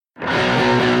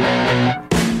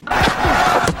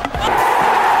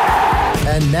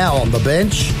And now on the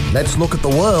bench, let's look at the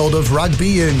world of rugby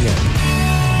union.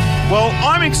 Well,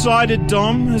 I'm excited,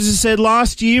 Dom. As I said,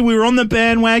 last year we were on the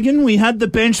bandwagon. We had the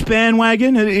bench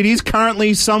bandwagon. It is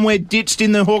currently somewhere ditched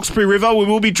in the Hawkesbury River. We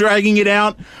will be dragging it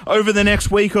out over the next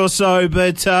week or so,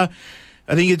 but I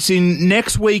think it's in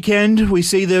next weekend. We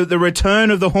see the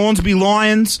return of the Hornsby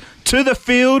Lions to the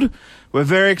field. We're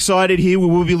very excited here. We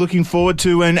will be looking forward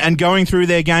to and going through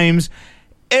their games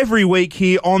every week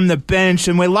here on the bench,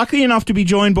 and we're lucky enough to be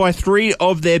joined by three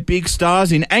of their big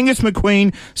stars in Angus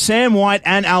McQueen, Sam White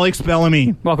and Alex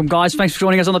Bellamy. Welcome, guys. Thanks for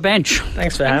joining us on the bench.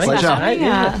 Thanks for having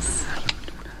us.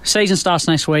 Season starts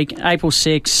next week, April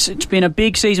 6th. It's been a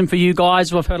big season for you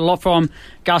guys. We've heard a lot from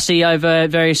Gussie over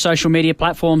various social media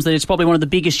platforms that it's probably one of the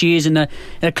biggest years in the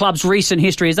club's recent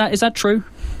history. Is that true?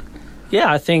 Yeah,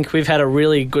 I think we've had a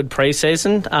really good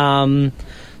pre-season.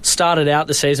 Started out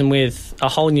the season with a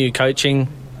whole new coaching,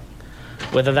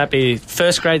 whether that be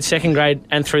first grade, second grade,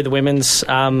 and through the women's.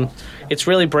 It's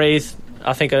really breathed,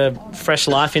 I think, a fresh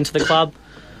life into the club.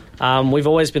 We've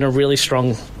always been a really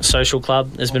strong social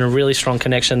club. There's been a really strong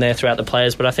connection there throughout the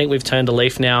players, but I think we've turned a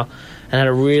leaf now and had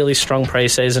a really strong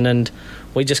pre-season, and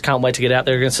we just can't wait to get out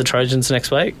there against the Trojans next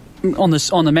week. On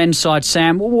the men's side,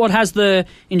 Sam, what has the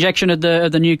injection of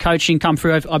the new coaching come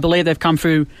through? I believe they've come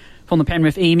through from the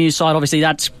Penrith Emus side. Obviously,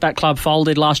 that club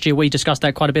folded last year. We discussed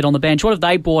that quite a bit on the bench. What have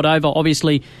they brought over?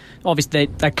 Obviously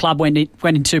that club went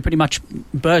into pretty much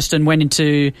burst and went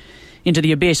into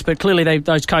the abyss, but clearly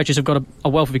those coaches have got a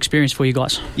wealth of experience for you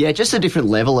guys. Yeah, just a different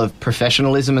level of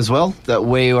professionalism as well that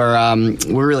we're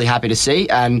really happy to see,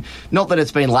 and not that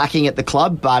it's been lacking at the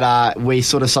club, but we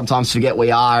sort of sometimes forget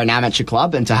we are an amateur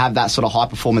club, and to have that sort of high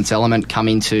performance element come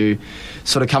into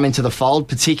the fold,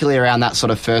 particularly around that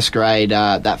sort of first grade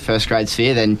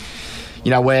sphere, then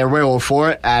we're all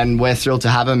for it, and we're thrilled to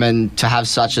have them, and to have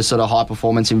such a sort of high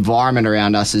performance environment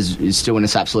around us is doing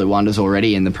us absolute wonders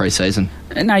already in the pre-season.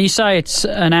 Now, you say it's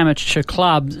an amateur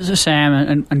club,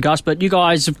 Sam and Gus, but you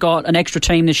guys have got an extra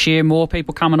team this year, more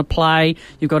people coming to play.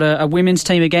 You've got a women's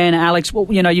team again. Alex, well,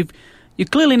 you're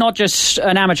clearly not just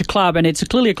an amateur club, and it's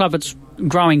clearly a club that's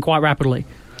growing quite rapidly.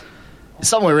 It's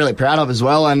something we're really proud of as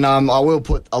well, and I will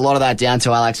put a lot of that down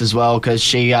to Alex as well, because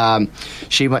she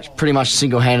pretty much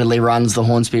single-handedly runs the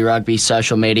Hornsby Rugby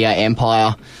social media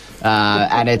empire,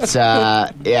 and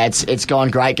it's gone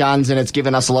great guns, and it's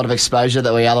given us a lot of exposure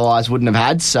that we otherwise wouldn't have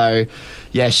had. So,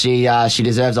 yeah, she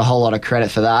deserves a whole lot of credit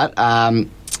for that.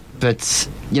 But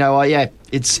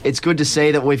it's good to see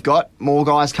that we've got more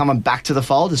guys coming back to the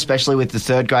fold, especially with the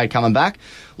third grade coming back.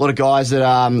 A lot of guys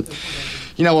that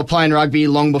were playing rugby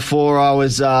long before I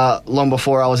was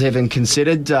even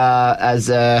considered as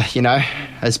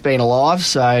being alive.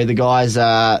 So the guys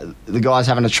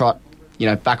having a trot,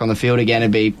 back on the field again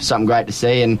would be something great to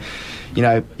see. And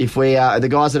if we the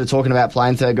guys that are talking about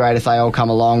playing third grade, if they all come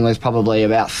along, there's probably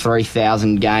about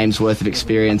 3,000 games worth of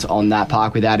experience on that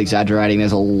park. Without exaggerating,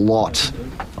 there's a lot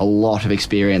of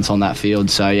experience on that field.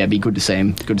 So yeah, it'd be good to see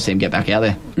him get back out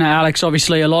there. Now, Alex,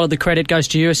 obviously a lot of the credit goes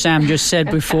to you, as Sam just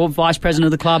said before, vice president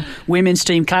of the club, women's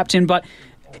team captain, but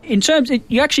in terms,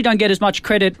 you actually don't get as much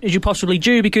credit as you possibly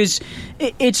do, because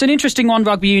it's an interesting one,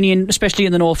 rugby union, especially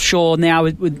in the North Shore now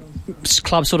with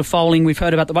clubs sort of folding. We've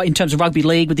heard about in terms of rugby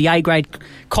league with the A-grade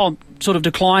comp sort of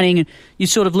declining, and you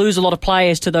sort of lose a lot of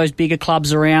players to those bigger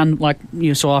clubs around, like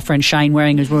you saw our friend Shane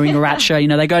Waring, who's wearing a rat shirt.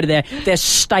 They go to their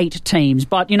state teams,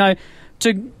 but to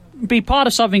be part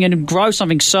of something and grow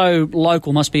something so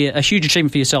local must be a huge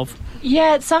achievement for yourself.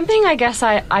 Yeah, it's something I guess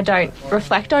I don't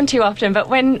reflect on too often, but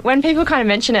when people kind of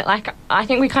mention it, like, I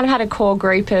think we kind of had a core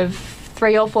group of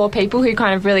 3 or 4 people who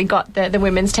kind of really got the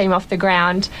women's team off the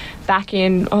ground back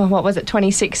in,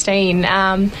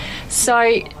 2016.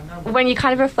 So when you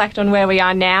kind of reflect on where we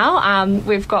are now,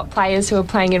 we've got players who are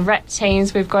playing in rep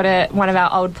teams. We've got one of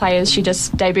our old players, she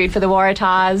just debuted for the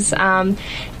Waratahs.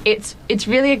 It's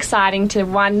really exciting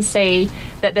to, see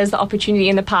that there's the opportunity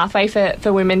in the pathway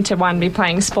for women to, be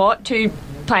playing sport, 2,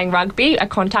 playing rugby, a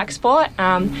contact sport.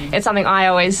 It's something I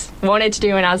always wanted to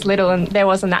do when I was little, and there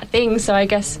wasn't that thing. So I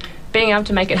guess being able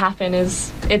to make it happen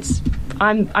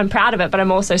I'm proud of it, but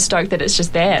I'm also stoked that it's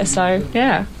just there. So,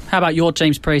 yeah. How about your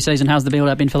team's pre-season? How's the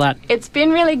build-up been for that? It's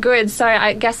been really good. So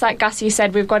I guess, like Gussie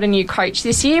said, we've got a new coach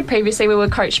this year. Previously, we were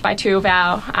coached by 2 of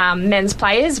our men's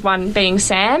players, one being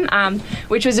Sam,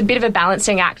 which was a bit of a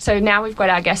balancing act. So now we've got,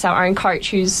 our own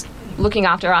coach who's looking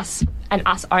after us and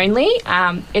us only.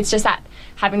 It's just that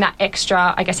having that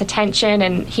extra, attention,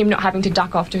 and him not having to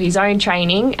duck off to his own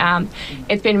training.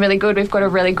 It's been really good. We've got a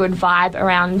really good vibe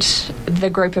around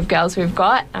the group of girls we've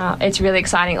got. It's really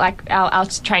exciting. Like our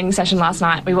training session last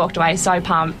night, we walked away so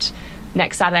pumped.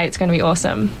 next Saturday. It's going to be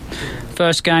awesome.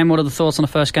 First game, what are the thoughts on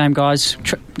the first game, guys?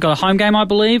 Got a home game, I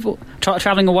believe.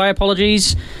 Travelling away,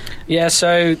 apologies. Yeah,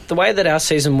 so the way that our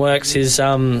season works is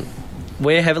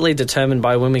we're heavily determined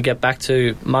by when we get back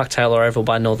to Mark Taylor Oval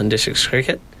by Northern Districts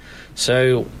Cricket.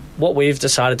 So what we've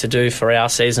decided to do for our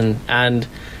season, and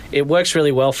it works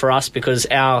really well for us because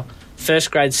our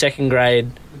first grade, second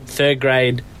grade, third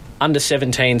grade, under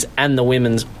 17s and the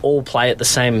women's all play at the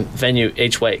same venue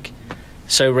each week.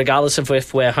 So regardless of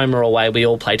if we're home or away, we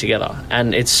all play together,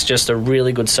 and it's just a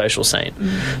really good social scene.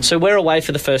 So we're away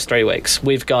for the first 3 weeks.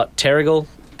 We've got Terrigal,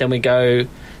 then we go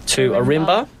to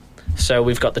Arimba. So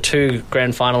we've got the 2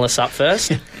 grand finalists up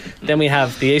first. Then we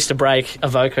have the Easter break,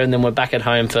 Avoca, and then we're back at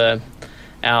home for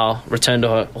our return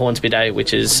to Hornsby Day,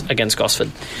 which is against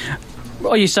Gosford.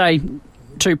 Well, you say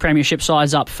 2 premiership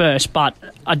sides up first, but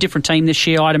a different team this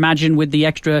year, I'd imagine, with the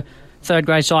extra third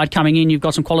grade side coming in. You've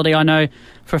got some quality. I know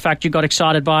for a fact you got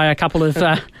excited by a couple of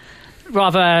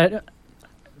rather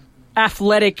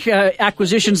athletic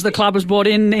acquisitions the club has brought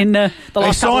in the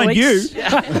last couple of weeks. They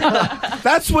signed you.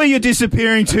 That's where you're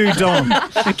disappearing to, Dom.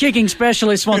 The kicking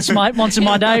specialist once in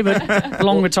my day, but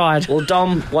long retired. Well,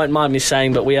 Dom won't mind me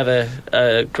saying, but we have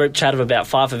a group chat of about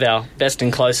 5 of our best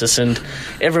and closest, and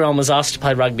everyone was asked to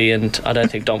play rugby, and I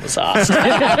don't think Dom was asked.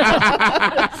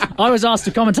 I was asked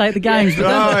to commentate the games,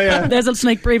 but there's a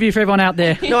sneak preview for everyone out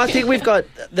there. No, I think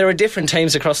there are different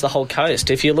teams across the whole coast.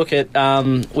 If you look at,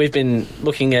 we've been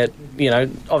looking at,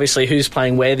 obviously who's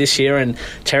playing where this year, and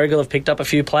Terrigal have picked up a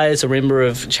few players, Arimba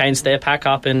have changed their pack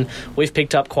up, and we've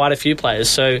picked up quite a few players.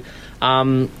 So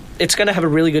it's going to have a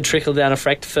really good trickle-down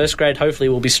effect. First grade hopefully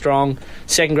will be strong.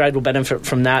 Second grade will benefit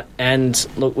from that. And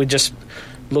look, we're just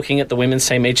looking at the women's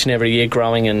team each and every year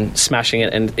growing and smashing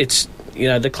it. And it's,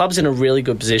 the club's in a really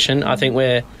good position. I think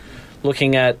we're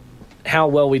looking at how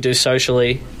well we do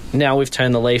socially. Now we've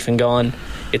turned the leaf and gone,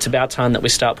 it's about time that we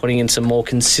start putting in some more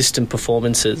consistent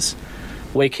performances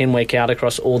week in, week out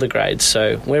across all the grades.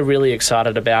 So we're really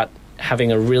excited about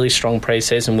having a really strong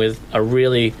pre-season with a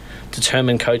really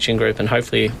determined coaching group, and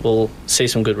hopefully we'll see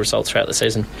some good results throughout the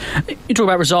season. You talk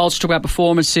about results, talk about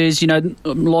performances. A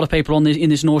lot of people in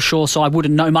this North Shore side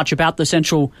wouldn't know much about the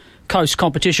Central Coast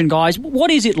competition, guys.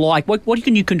 What is it like? What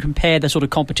can you compare the sort of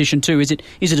competition to? Is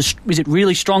it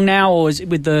really strong now, or is it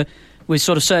with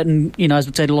sort of certain, as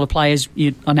we said, a lot of players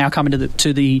are now coming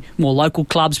to the more local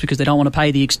clubs because they don't want to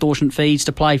pay the extortionate fees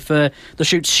to play for the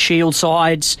Shoots Shield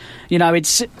sides.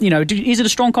 Is it a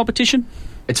strong competition?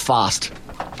 It's fast.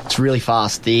 It's really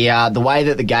fast. The way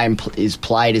that the game is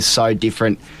played is so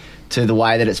different to the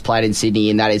way that it's played in Sydney,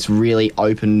 in that it's really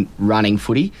open running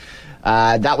footy.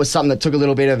 That was something that took a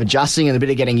little bit of adjusting and a bit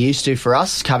of getting used to for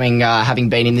us, having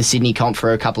been in the Sydney comp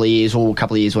for a couple of years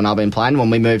when I've been playing. When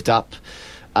we moved up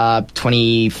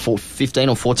 2015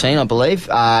 or 14, I believe.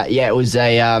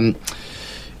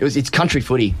 It's country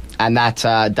footy, and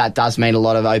that does mean a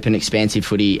lot of open, expansive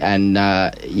footy, and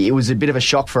it was a bit of a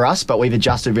shock for us, but we've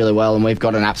adjusted really well, and we've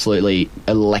got an absolutely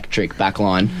electric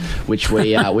backline, which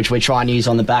we try and use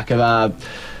on the back of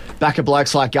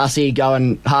blokes like Gussie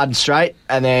going hard and straight,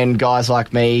 and then guys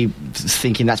like me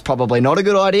thinking that's probably not a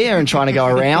good idea and trying to go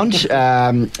around.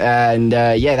 That's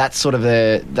sort of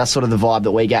the vibe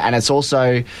that we get, and it's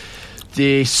also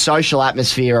the social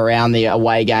atmosphere around the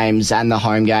away games and the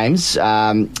home games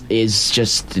is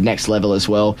just next level as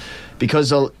well.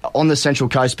 Because on the Central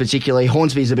Coast particularly,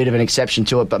 Hornsby is a bit of an exception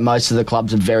to it, but most of the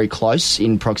clubs are very close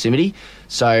in proximity.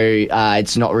 So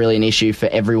it's not really an issue for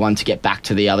everyone to get back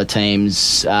to the other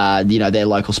teams, their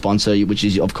local sponsor, which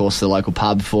is, of course, the local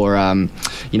pub for a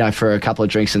couple of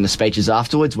drinks and the speeches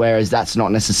afterwards, whereas that's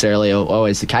not necessarily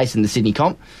always the case in the Sydney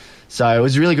comp. So it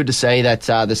was really good to see that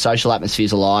the social atmosphere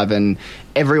is alive and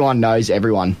everyone knows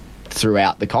everyone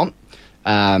throughout the comp.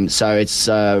 So it's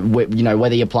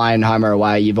whether you're playing home or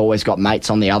away, you've always got mates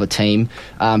on the other team.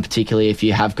 Particularly if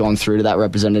you have gone through to that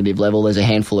representative level, there's a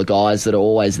handful of guys that are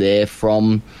always there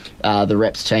from the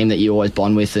reps team that you always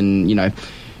bond with, and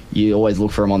you always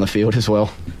look for them on the field as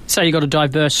well. So you got a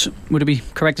diverse. Would it be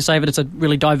correct to say that it's a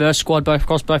really diverse squad, both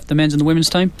across both the men's and the women's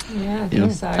team? Yeah, I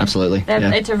think so. Absolutely.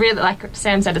 It's a really, like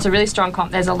Sam said, it's a really strong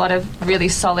comp. There's a lot of really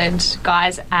solid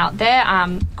guys out there.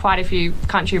 Quite a few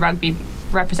country rugby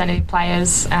representative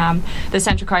players. The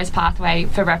Central Coast pathway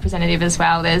for representative as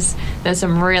well. There's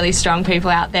some really strong people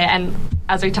out there, and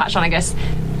as we touched on, I guess,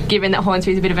 given that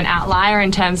Hornsby is a bit of an outlier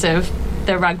in terms of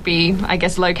the rugby, I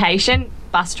guess, location,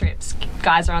 bus trips.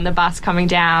 Guys are on the bus coming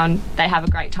down, they have a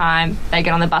great time, they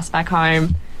get on the bus back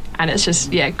home, and it's just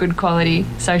good quality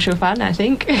social fun, I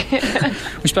think.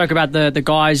 We spoke about the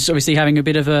guys obviously having a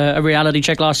bit of a reality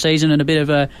check last season and a bit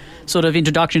of a sort of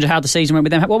introduction to how the season went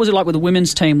with them. What was it like with the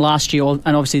women's team last year and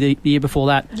obviously the year before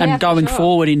that, and going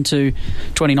forward into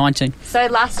 2019? So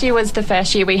last year was the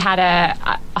first year we had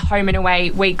a home and away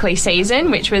weekly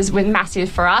season, which was massive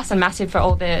for us and massive for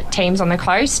all the teams on the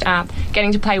coast.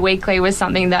 Getting to play weekly was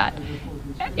something that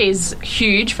is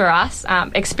huge for us,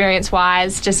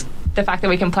 experience-wise, just the fact that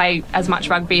we can play as much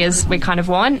rugby as we kind of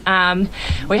want.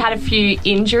 We had a few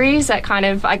injuries that kind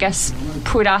of, I guess,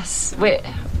 put us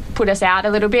out a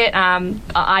little bit.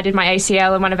 I did my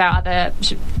ACL, and one of our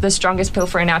the strongest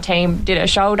pilfer in our team did her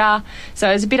shoulder, so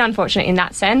it was a bit unfortunate in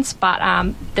that sense, but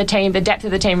the depth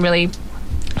of the team really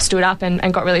stood up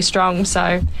and got really strong,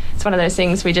 so it's one of those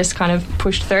things we just kind of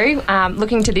pushed through.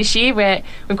 Looking to this year,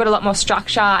 we've got a lot more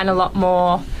structure and a lot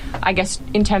more, I guess,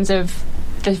 in terms of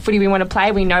the footy we want to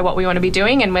play. We know what we want to be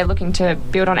doing, and we're looking to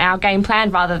build on our game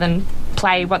plan rather than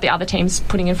play what the other team's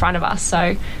putting in front of us,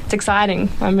 so it's exciting.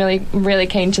 I'm really, really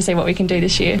keen to see what we can do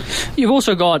this year. You've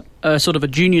also got sort of a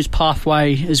juniors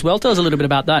pathway as well. Tell us a little bit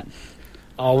about that.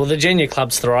 Oh, well, the junior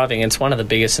club's thriving. It's one of the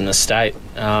biggest in the state.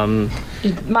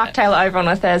 Mark Taylor over on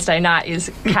a Thursday night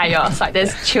is chaos. Like,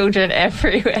 there's children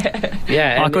everywhere.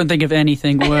 Yeah, I couldn't think of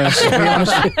anything worse, to be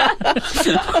honest.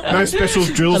 No special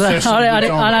drill sessions. I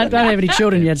don't have any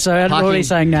children yet, so I'm already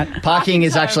saying that. Parking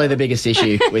is actually the biggest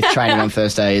issue with training on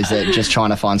Thursday, is that just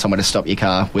trying to find somewhere to stop your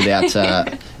car without,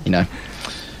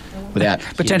 without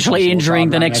potentially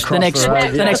injuring the next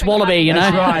wallaby, you know.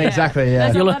 That's right, exactly.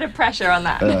 Yeah. There's a lot of pressure on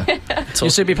that. You'll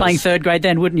still be playing third grade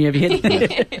then, wouldn't you? If you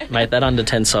hit Mate, that under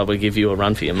 10 side will give you a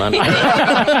run for your money.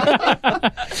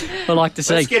 I like to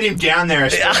see. Let's get him down there. A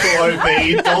special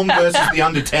OB, Dom versus the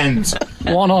under 10s.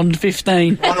 1 on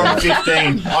 15. 1 on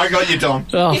 15. I got you, Dom.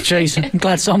 Oh, jeez. I'm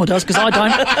glad someone does, because I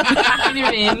don't. Put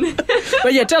him in.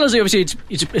 But yeah, tell us, obviously,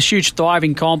 it's a huge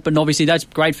thriving comp, and obviously that's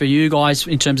great for you guys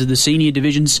in terms of the senior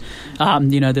divisions. They're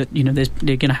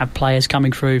going to have players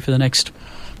coming through for the next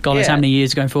God knows how many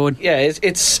years going forward. Yeah,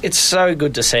 it's so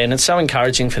good to see, and it's so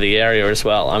encouraging for the area as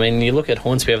well. I mean, you look at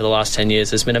Hornsby over the last 10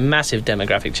 years, there's been a massive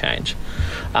demographic change.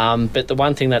 But the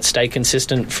one thing that's stayed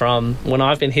consistent from when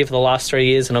I've been here for the last 3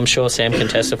 years, and I'm sure Sam can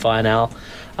testify now,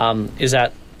 is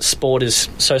that sport is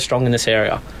so strong in this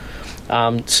area.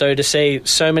 So to see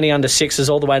so many under 6s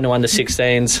all the way to under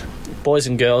 16s, boys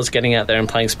and girls getting out there and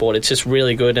playing sport, it's just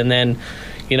really good. And then,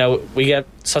 we get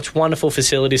such wonderful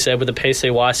facilities there with the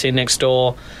PCYC next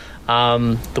door,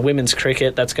 the women's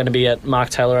cricket that's going to be at Mark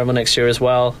Taylor Oval next year as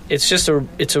well. It's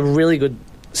a really good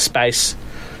space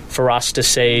for us to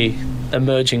see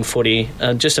emerging footy,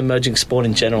 just emerging sport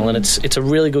in general, and it's a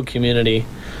really good community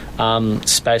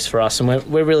space for us, and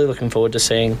we're really looking forward to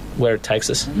seeing where it takes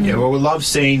us. Yeah, well, we love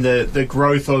seeing the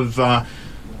growth of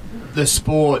the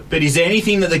sport, but is there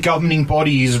anything that the governing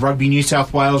bodies, Rugby New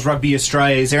South Wales, Rugby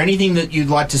Australia, is there anything that you'd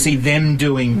like to see them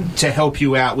doing to help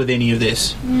you out with any of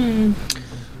this?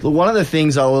 Well, one of the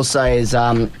things I will say is,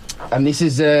 and this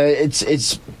is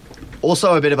it's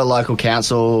also a bit of a local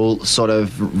council sort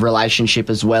of relationship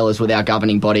as well as with our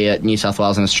governing body at New South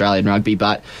Wales and Australian Rugby,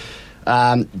 but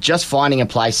just finding a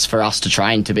place for us to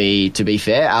train, to be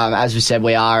fair. As we said,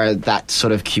 we are at that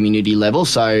sort of community level,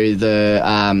 so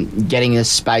the getting a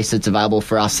space that's available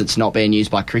for us that's not being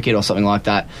used by cricket or something like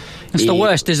that. It's the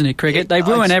worst, isn't it, cricket? They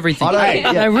ruin everything.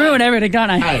 They ruin everything, don't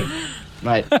they? Hey,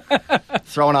 mate,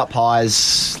 throwing up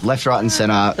pies left, right and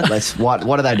centre. What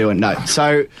are they doing? No.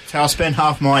 So that's how I spend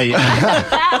half my year.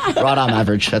 Right arm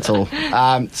average, that's all.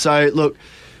 So look,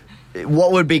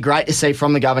 what would be great to see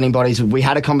from the governing bodies, we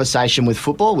had a conversation with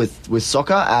football, with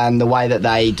soccer, and the way that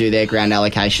they do their ground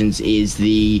allocations is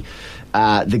the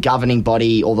governing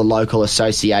body or the local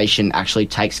association actually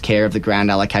takes care of the ground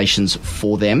allocations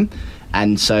for them.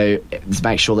 And so to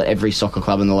make sure that every soccer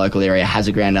club in the local area has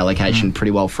a ground allocation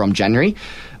pretty well from January.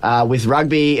 With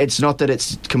rugby, it's not that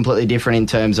it's completely different in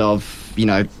terms of,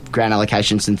 ground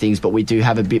allocations and things, but we do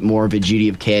have a bit more of a duty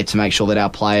of care to make sure that our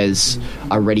players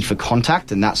are ready for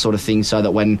contact and that sort of thing, so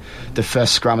that when the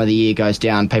first scrum of the year goes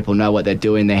down, people know what they're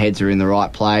doing, their heads are in the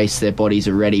right place, their bodies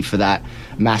are ready for that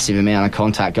massive amount of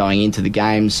contact going into the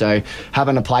game. So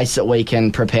having a place that we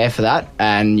can prepare for that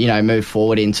and, move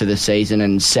forward into the season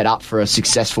and set up for a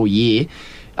successful year.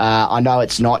 I know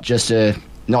it's not just a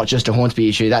Hornsby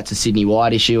issue, that's a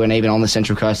Sydney-wide issue, and even on the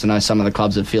Central Coast I know some of the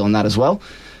clubs are feeling that as well.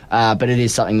 But it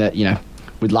is something that,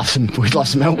 we'd love some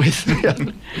help with.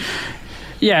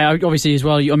 Yeah, obviously as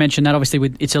well. You mentioned that.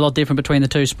 Obviously, it's a lot different between the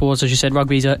two sports. As you said,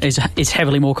 rugby is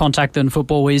heavily more contact than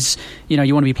football is. You know,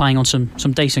 you want to be playing on some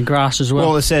decent grass as well.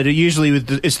 Well, as I said, usually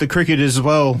it's the cricket as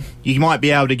well. You might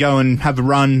be able to go and have a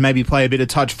run, maybe play a bit of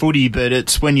touch footy, but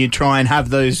it's when you try and have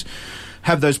those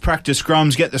practice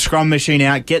scrums, get the scrum machine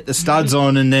out, get the studs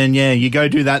on, and then you go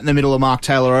do that in the middle of Mark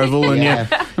Taylor Oval, and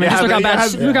look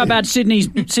how bad Sydney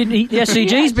the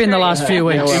SCG's been the last few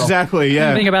weeks. Exactly,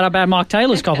 yeah. Think about how bad Mark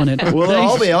Taylor's copping it. Well,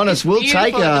 I'll be honest, we'll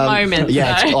take moment,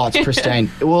 it's pristine.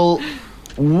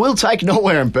 We'll take not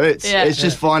wearing boots. Yeah. It's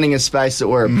just finding a space that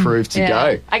we're approved to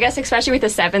go. I guess especially with the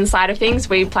sevens side of things,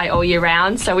 we play all year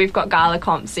round, so we've got gala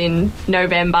comps in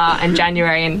November and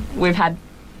January, and we've had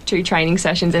 2 training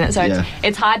sessions in it, so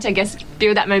it's hard to, I guess,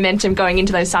 build that momentum going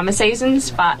into those summer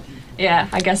seasons. But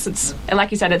I guess it's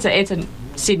like you said, it's a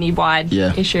Sydney-wide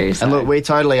issue. So. And look, we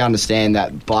totally understand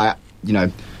that by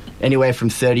anywhere from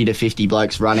 30 to 50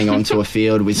 blokes running onto a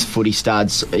field with footy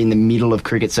studs in the middle of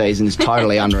cricket season is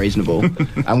totally unreasonable,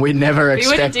 and we'd never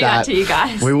expect we wouldn't do that to you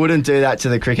guys. We wouldn't do that to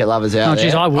the cricket lovers out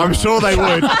there. I would. I'm sure they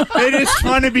would. They're just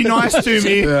trying to be nice to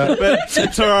me, but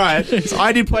it's all right.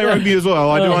 I did play rugby as well.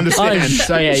 I do understand.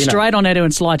 Straight on Edu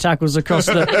and slide tackles across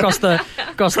the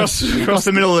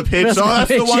middle of the pitch. That's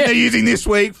the one they're using this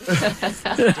week.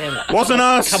 Wasn't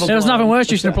us. There was nothing worse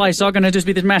used to play soccer, and it'd just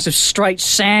be this massive straight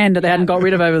sand that they hadn't got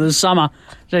rid of over the summer.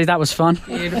 Gee, that was fun.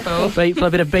 Beautiful. Play a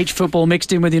bit of beach football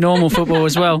mixed in with your normal football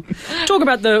as well. Talk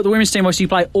about the women's team. Obviously, you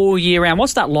play all year round.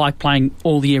 What's that like playing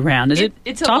all year round?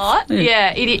 It's tough? a lot.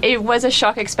 Yeah, it was a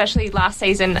shock, especially last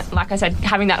season. Like I said,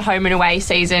 having that home and away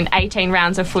season, 18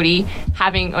 rounds of footy.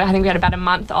 I think we had about a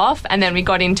month off, and then we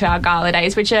got into our gala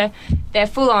days, which they're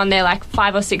full on. They're like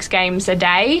 5 or 6 games a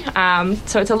day.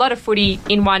 So it's a lot of footy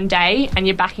in one day, and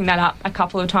you're backing that up a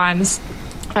couple of times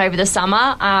over the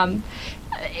summer.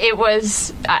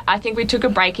 I think we took a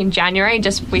break in January.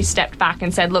 We stepped back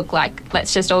and said, look,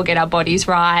 let's just all get our bodies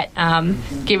right,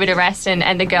 give it a rest,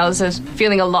 and the girls are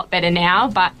feeling a lot better now,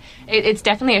 but it's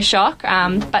definitely a shock,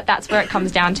 but that's where it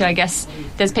comes down to. I guess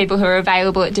there's people who are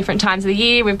available at different times of the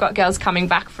year. We've got girls coming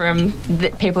back from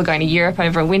people going to Europe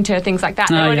over winter, things like that.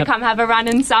 They want to come have a run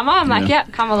in summer. I'm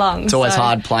like, come along. It's always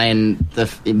hard playing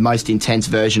the most intense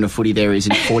version of footy there is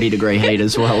in 40-degree heat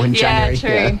as well in January. True.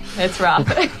 Yeah, it's rough.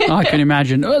 I can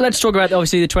imagine. Let's talk about,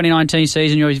 obviously, the 2019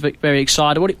 season. You're always very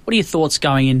excited. What are your thoughts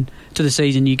going into the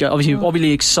season? You go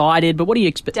obviously excited, but what are your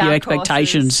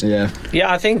expectations? Yeah,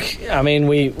 I think,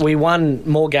 we won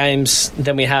more games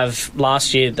than we have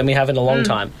last year than we have in a long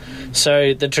time.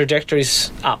 So the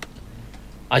trajectory's up.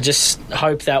 I just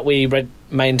hope that we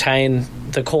maintain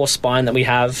the core spine that we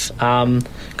have,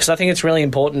 because I think it's really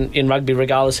important in rugby,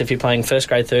 regardless if you're playing first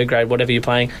grade, third grade, whatever you're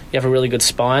playing, you have a really good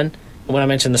spine. When I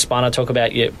mention the spine, I talk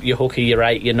about your hooker, your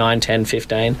 8, your 9, 10,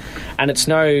 15. And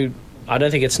I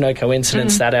don't think it's no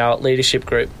coincidence that our leadership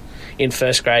group in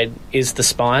first grade is the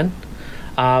spine.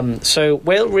 So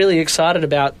we're really excited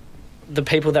about the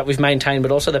people that we've maintained,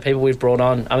 but also the people we've brought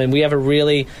on. We have a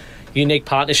really unique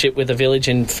partnership with a village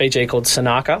in Fiji called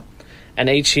Sanaka, and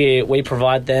each year we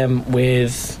provide them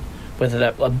with, whether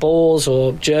that balls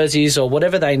or jerseys or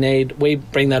whatever they need, we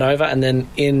bring that over, and then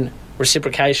in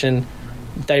reciprocation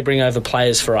they bring over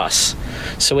players for us.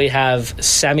 So we have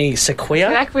Sammy Sequoia. I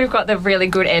feel like we've got the really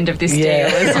good end of this deal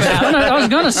as well. I was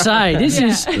going to say, this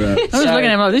is... I was looking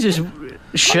at him like, this is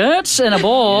shirts and a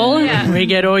ball. We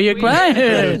get all your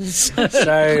players.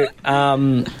 So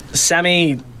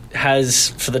Sammy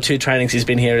has, for the 2 trainings he's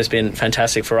been here, has been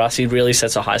fantastic for us. He really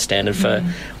sets a high standard for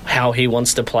how he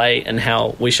wants to play and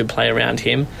how we should play around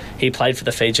him. He played for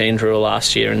the Fijian Drua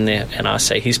last year in the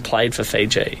NRC. He's played for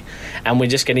Fiji. And we're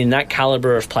just getting that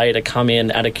calibre of player to come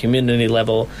in at a community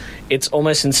level. It's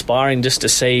almost inspiring just to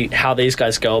see how these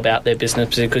guys go about their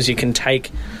business, because you can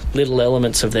take little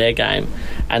elements of their game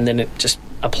and then just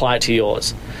apply it to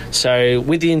yours. So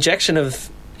with the injection of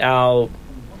our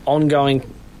ongoing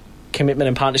commitment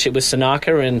and partnership with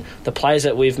Sanaka and the players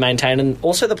that we've maintained, and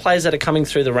also the players that are coming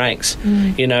through the ranks,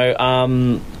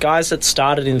 guys that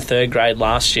started in third grade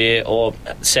last year or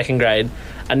second grade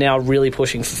are now really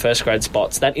pushing for first grade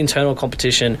spots. That internal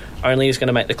competition only is going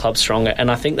to make the club stronger, and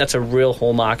I think that's a real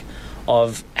hallmark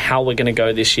of how we're going to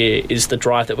go this year, is the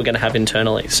drive that we're going to have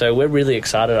internally. So we're really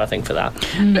excited, I think, for that.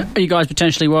 Are you guys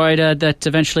potentially worried that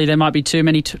eventually there might be too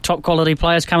many top quality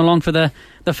players come along for the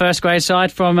first grade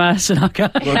side from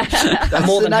Sanaka? That's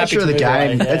the nature of the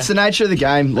game. It's the nature of the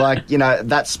game.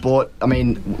 That sport,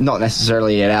 not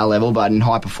necessarily at our level, but in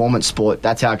high performance sport,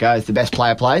 that's how it goes. The best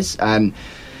player plays.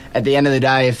 At the end of the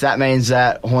day, if that means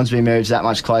that Hornsby moves that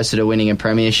much closer to winning a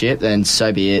premiership, then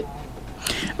so be it.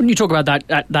 When you talk about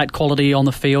that quality on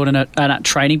the field and at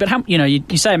training, but how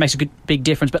you say it makes a big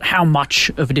difference, but how much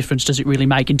of a difference does it really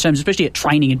make in terms, especially at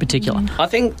training in particular? I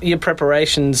think your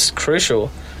preparation's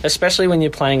crucial, especially when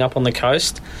you're playing up on the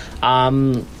coast.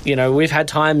 We've had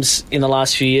times in the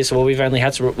last few years where we've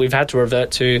had to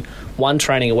revert to one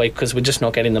training a week because we're just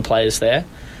not getting the players there,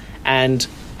 and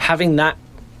having that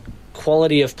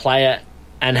quality of player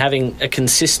and having a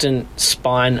consistent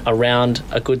spine around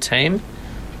a good team,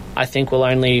 I think will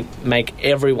only make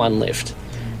everyone lift.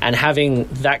 And having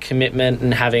that commitment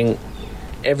and having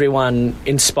everyone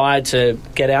inspired to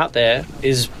get out there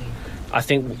I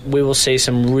think we will see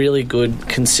some really good,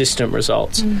 consistent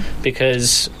results.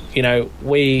 Because,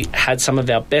 we had some of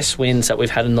our best wins that we've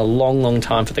had in a long, long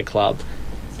time for the club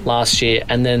last year,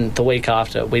 and then the week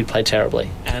after we played terribly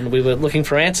and we were looking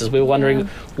for answers. We were wondering,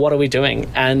 what are we doing?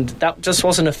 And that just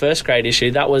wasn't a first grade issue,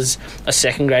 that was a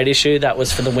second grade issue, that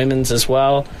was for the women's as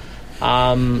well.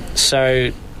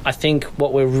 So I think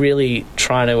what we're really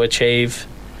trying to achieve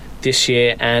this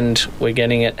year, and we're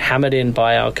getting it hammered in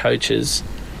by our coaches,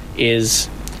 is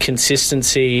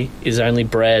consistency is only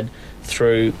bred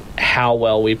through how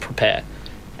well we prepare.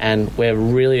 And we're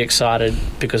really excited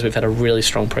because we've had a really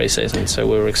strong pre-season, so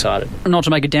we're excited. Not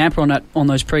to make a damper on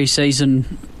the pre-season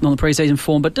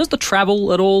form, but does the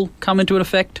travel at all come into an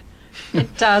effect?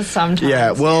 It does sometimes.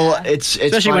 Yeah, well, it's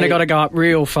especially funny. when it got to go up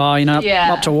real far,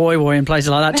 up to Woy Woy and places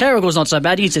like that. Terrigal's not so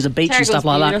bad. There's a beach and stuff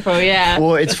like beautiful, yeah.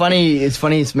 Well, it's funny. It's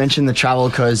funny it's mentioned the travel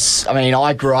because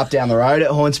I grew up down the road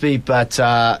at Hornsby, but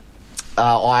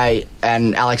I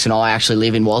and Alex and I actually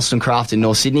live in Wollstonecraft in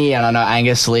North Sydney, and I know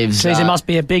Angus lives. Geez, it must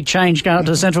be a big change going up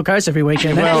to the Central Coast every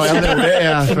weekend. Well, a little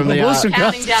bit, from the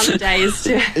counting down the days.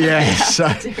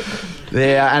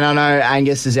 And I know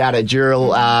Angus is out at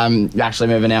Dural, actually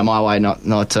moving out my way,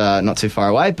 not too far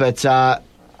away. But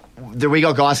we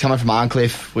got guys coming from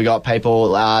Arncliffe. We got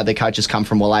people. The coaches come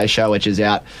from Wallacia, which is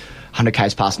out 100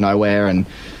 k's past nowhere, and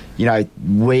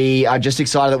we are just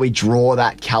excited that we draw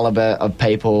that calibre of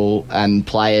people and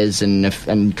players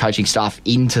and coaching staff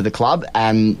into the club,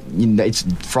 and it's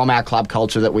from our club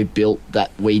culture that we built that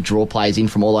we draw players in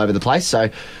from all over the place. So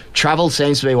travel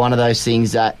seems to be one of those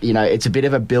things that it's a bit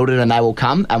of a build it and they will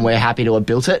come, and we're happy to have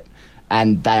built it,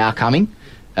 and they are coming,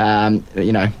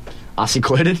 us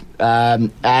included.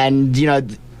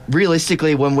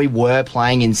 Realistically, when we were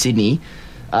playing in Sydney,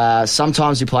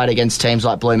 sometimes we played against teams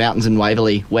like Blue Mountains and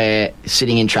Waverley, where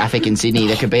sitting in traffic in Sydney,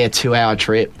 there could be a 2-hour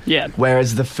trip. Yeah.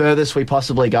 Whereas the furthest we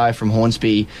possibly go from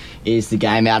Hornsby is the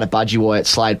game out at Budgewoi at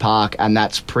Slade Park, and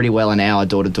that's pretty well an hour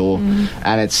door to door.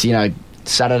 And it's,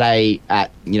 Saturday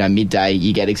at midday,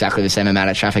 you get exactly the same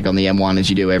amount of traffic on the M1 as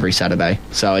you do every Saturday.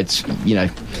 So it's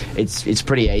it's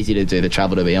pretty easy to do the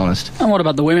travel, to be honest. And what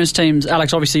about the women's teams?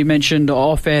 Alex, obviously you mentioned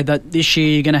off air that this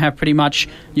year you're going to have pretty much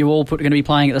going to be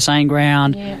playing at the same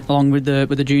ground, along with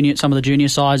the junior, some of the junior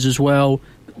sides as well.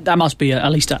 That must be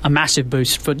at least a massive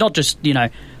boost for not just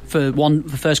for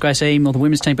first grade team or the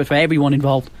women's team, but for everyone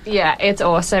involved. Yeah, it's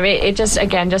awesome. It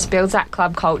just builds that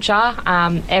club culture.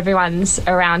 Everyone's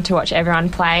around to watch everyone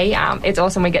play. It's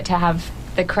awesome we get to have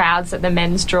the crowds that the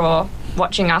men's draw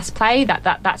watching us play.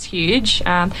 That's huge.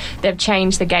 They've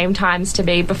changed the game times to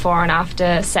be before and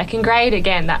after second grade.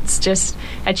 Again, that's just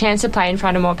a chance to play in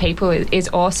front of more people is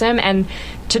awesome. And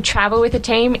to travel with a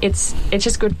team, it's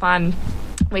just good fun.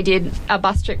 We did a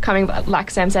bus trip coming, like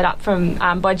Sam said, up from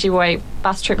Budgewoi,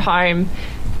 bus trip home.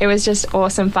 It was just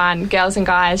awesome fun. Girls and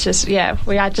guys, we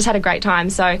just had a great time.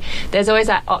 So there's always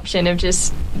that option of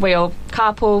just we all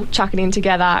carpool, chuck it in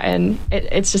together, and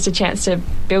it's just a chance to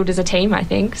build as a team, I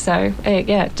think. So,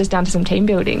 just down to some team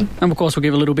building. And, of course, we'll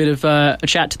give a little bit of a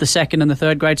chat to the second and the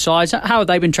third grade sides. How have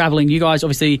they been travelling? You guys,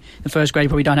 obviously, the first grade,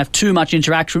 probably don't have too much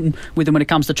interaction with them when it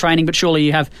comes to training, but surely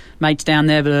you have mates down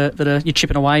there that you're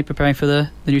chipping away, preparing for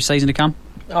the new season to come?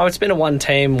 Oh, it's been a one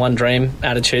team, one dream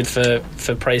attitude for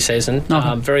pre-season.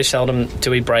 Very seldom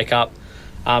do we break up.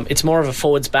 It's more of a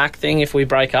forwards back thing if we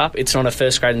break up. It's not a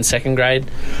first grade and second grade.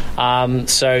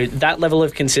 So that level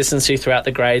of consistency throughout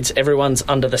the grades, everyone's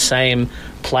under the same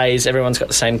plays, everyone's got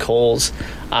the same calls.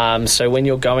 So when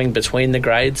you're going between the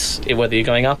grades, whether you're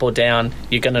going up or down,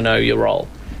 you're going to know your role.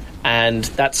 And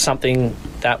that's something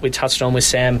that we touched on with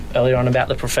Sam earlier on about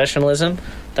the professionalism.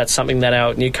 That's something that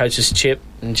our new coaches, Chip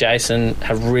and Jason,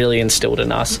 have really instilled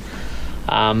in us.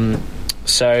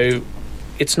 So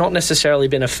it's not necessarily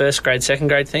been a first grade, second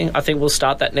grade thing. I think we'll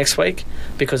start that next week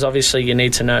because obviously you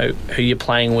need to know who you're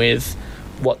playing with,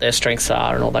 what their strengths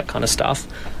are and all that kind of stuff.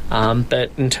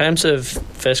 But in terms of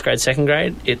first grade, second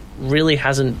grade, it really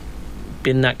hasn't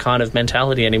been that kind of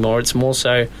mentality anymore. It's more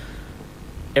so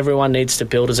everyone needs to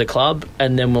build as a club,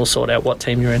 and then we'll sort out what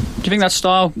team you're in. Do you think that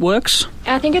style works?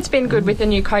 I think it's been good with the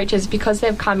new coaches because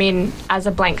they've come in as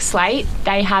a blank slate.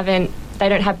 They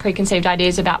don't have preconceived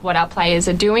ideas about what our players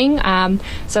are doing.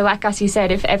 So like Gussie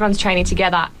said, if everyone's training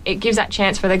together, it gives that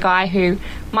chance for the guy who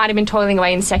might have been toiling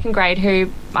away in second grade,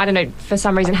 who, I don't know, for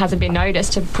some reason hasn't been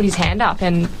noticed, to put his hand up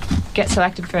and get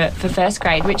selected for first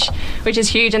grade, which is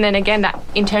huge. And then again, that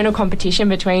internal competition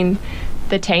between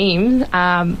the team,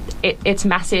 it's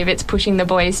massive. It's pushing the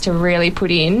boys to really put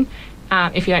in.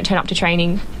 If you don't turn up to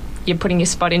training, you're putting your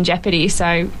spot in jeopardy.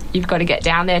 So you've got to get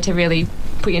down there to really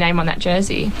put your name on that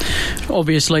jersey.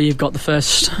 Obviously, you've got the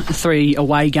first 3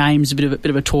 away games, a bit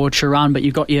of a torture run, but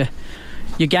you've got your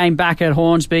game back at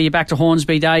Hornsby. You're back to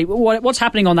Hornsby Day. What's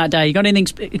happening on that day? You got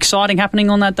anything exciting happening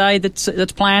on that day that's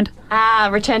planned?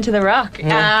 Return to the Rock.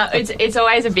 Yeah. It's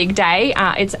always a big day.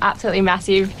 It's absolutely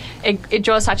massive. It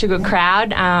draws such a good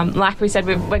crowd. Like we said,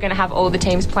 we're going to have all the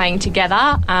teams playing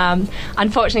together.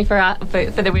 Unfortunately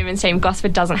for the women's team,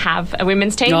 Gosford doesn't have a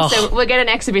women's team, so we'll get an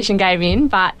exhibition game in,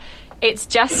 but it's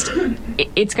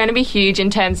going to be huge in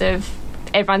terms of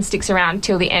everyone sticks around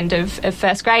till the end of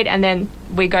first grade, and then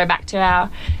we go back to our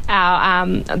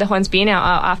the Hornsby Inn,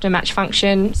 our after match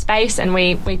function space, and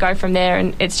we go from there,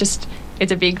 and it's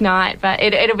a big night, but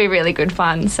it'll be really good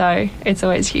fun, so it's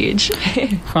always huge.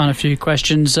 Quite a few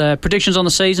questions. Predictions on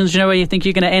the seasons. Do you know where you think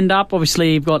you're going to end up?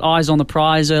 Obviously, you've got eyes on the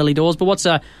prize early doors, but what's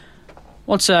a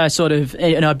sort of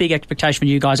a big expectation for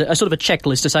you guys? A sort of a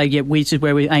checklist to say, yeah, this is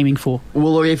where we're aiming for.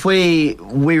 Well, look, if we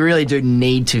really do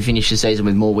need to finish the season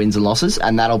with more wins and losses,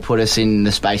 and that'll put us in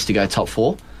the space to go top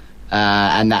 4.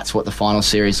 And that's what the final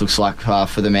series looks like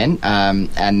for the men.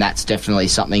 And that's definitely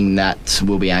something that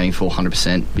we'll be aiming for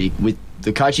 100%. With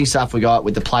the coaching stuff we got,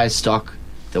 with the player stock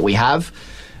that we have,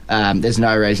 there's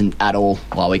no reason at all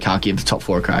why we can't give the top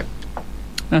 4 a crack.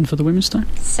 And for the women's team?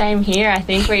 Same here. I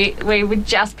think we were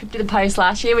just pipped to the post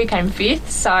last year. We came 5th,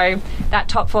 so that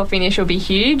top 4 finish will be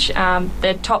huge.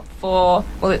 The top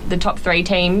 3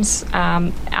 teams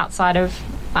outside of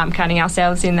counting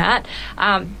ourselves in that,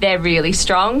 they're really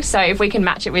strong. So if we can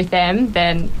match it with them,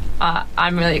 then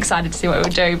I'm really excited to see what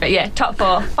we'll do. But yeah, top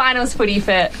 4 finals footy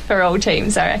for all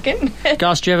teams, I reckon.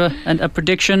 Gus, do you have a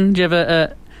prediction? Do you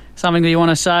have something that you want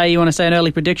to say? You want to say an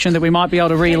early prediction that we might be able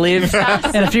to relive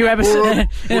in a few episodes?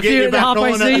 We'll get you back on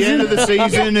at the end of the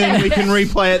season, and we can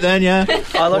replay it then. Yeah.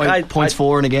 Points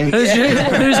for and again.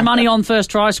 Who's money on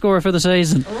first try scorer for the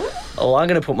season? Oh, I'm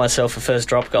going to put myself for first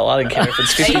drop goal. I don't care if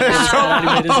it's 50 metres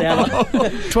out.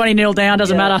 20-0 down,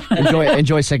 doesn't matter.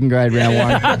 Enjoy second grade round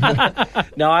 1.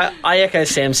 No, I echo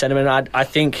Sam's sentiment. I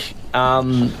think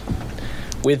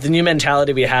with the new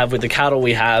mentality we have, with the cattle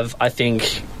we have, I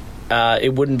think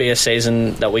it wouldn't be a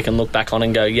season that we can look back on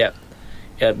and go, yeah,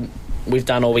 we've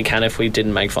done all we can if we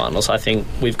didn't make finals. I think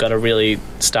we've got to really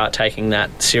start taking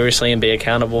that seriously and be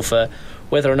accountable for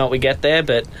whether or not we get there,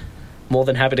 but more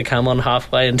than happy to come on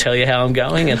halfway and tell you how I'm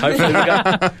going, and hopefully we've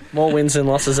got more wins and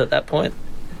losses at that point.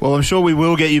 Well, I'm sure we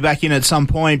will get you back in at some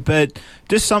point, but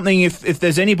just something, if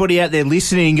there's anybody out there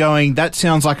listening going, that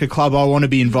sounds like a club I want to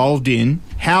be involved in,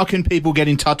 how can people get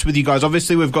in touch with you guys?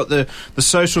 Obviously, we've got the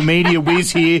social media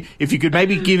whiz here. If you could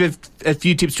maybe give a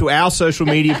few tips to our social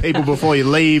media people before you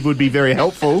leave, would be very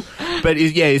helpful. But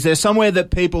is there somewhere that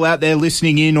people out there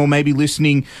listening in, or maybe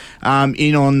listening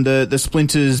in on the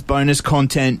Splinters bonus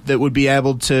content, that would be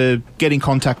able to get in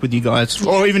contact with you guys,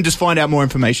 or even just find out more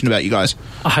information about you guys?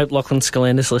 I hope Lachlan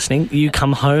Scalander's listening. You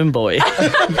come home, boy.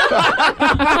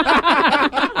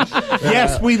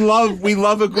 Yes, we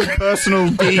love a good personal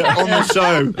dig on the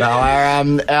show.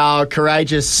 No, our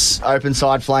courageous open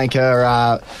side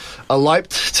flanker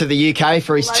eloped to the UK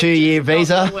for his 2-year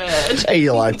visa. He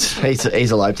eloped. He's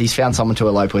eloped. He's found someone to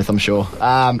elope with, I'm sure.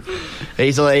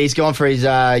 He's gone for his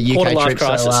UK trip,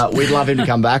 so we'd love him to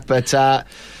come back. But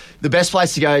the best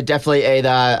place to go, definitely either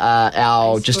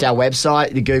our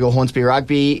website, the Google Hornsby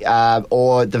Rugby,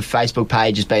 or the Facebook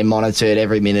page is being monitored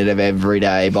every minute of every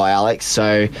day by Alex.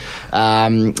 So,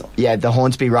 the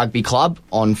Hornsby Rugby Club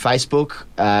on Facebook,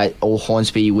 or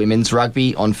Hornsby Women's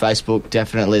Rugby on Facebook,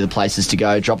 definitely the places to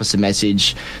go. Drop us a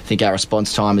message. I think our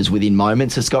response time is within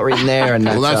moments, it's got written there. And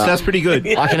that's pretty good.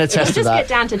 I can attest to that. Just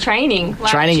get down to training.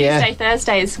 Tuesday,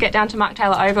 Thursdays, get down to Mark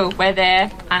Taylor Oval. We're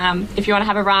there. If you want to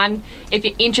have a run, if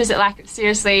you're interested,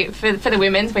 seriously, for the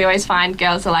women's, we always find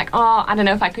girls are like, oh, I don't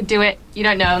know if I could do it. You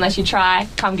don't know unless you try.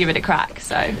 Come give it a crack.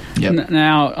 So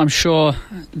Now, I'm sure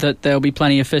that there'll be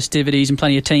plenty of festivities and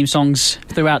plenty of team songs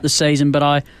throughout the season, but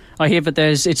I hear that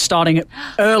it's starting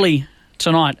early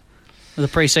tonight for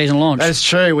the pre-season launch. That is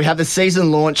true. We have the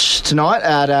season launch tonight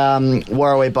at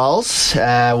Warrawee Bowls.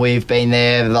 We've been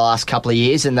there the last couple of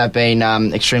years, and they've been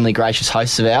extremely gracious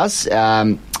hosts of ours.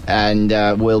 And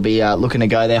we'll be looking to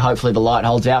go there. Hopefully the light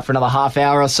holds out for another half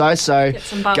hour or so. So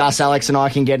Gus, Alex and I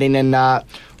can get in and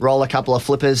roll a couple of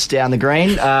flippers down the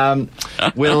green.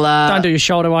 We'll don't do your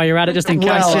shoulder while you're at it, just in case.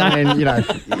 Well, I mean,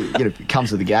 it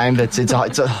comes with the game, but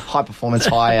it's a high performance,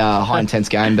 high intense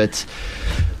game. But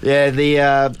yeah,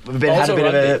 we've had a bit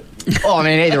of a. Oh, I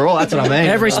mean, either or. That's what I mean.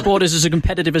 Every sport is as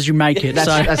competitive as you make it.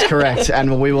 That's correct,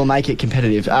 and we will make it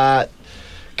competitive.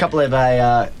 Couple of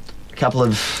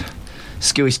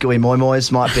Skooey Moi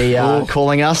Mois might be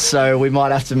calling us, so we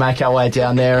might have to make our way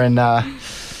down there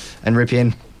and rip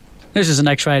in. This is an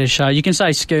X-rated show. You can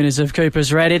say Schooners of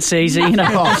Cooper's Red. It's easy,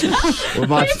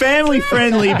 It's family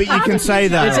friendly, but you can say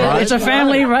that, right? It's a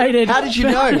family rated. How did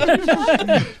you know?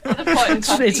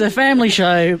 It's a family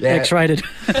show. Yeah. X-rated.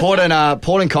 Port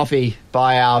and coffee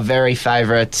by our very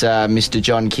favourite Mr.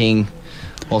 John King,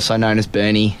 also known as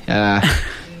Bernie.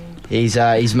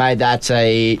 He's made that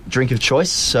a drink of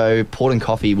choice, so port and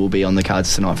coffee will be on the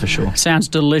cards tonight for sure. Sounds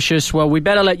delicious. Well, we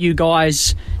better let you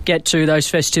guys get to those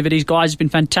festivities. Guys, it's been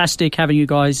fantastic having you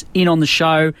guys in on the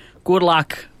show. Good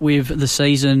luck with the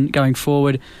season going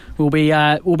forward. We'll be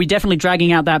definitely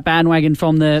dragging out that bandwagon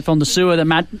from the sewer that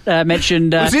Matt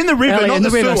mentioned. It was in the river, not in the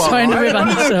sewer. Sorry, in the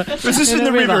river. It was just in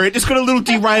the river. It just got a little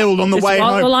derailed on the way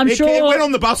home. Well, I'm sure it went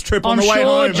on the bus trip on the way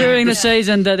home. I'm sure during the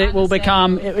season that it will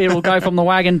go from the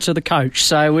wagon to the coach.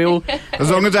 So we'll. As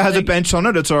long as it has a bench on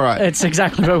it, it's all right. It's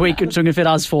exactly what we can fit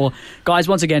us for. Guys,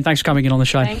 once again, thanks for coming in on the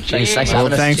show.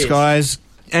 Thanks, guys.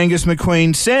 Angus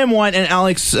McQueen, Sam White, and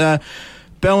Alex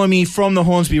Bellamy from the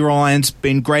Hornsby Lions.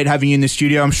 Been great having you in the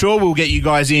studio. I'm sure we'll get you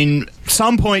guys in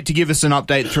some point to give us an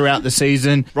update throughout the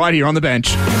season right here on the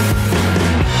bench.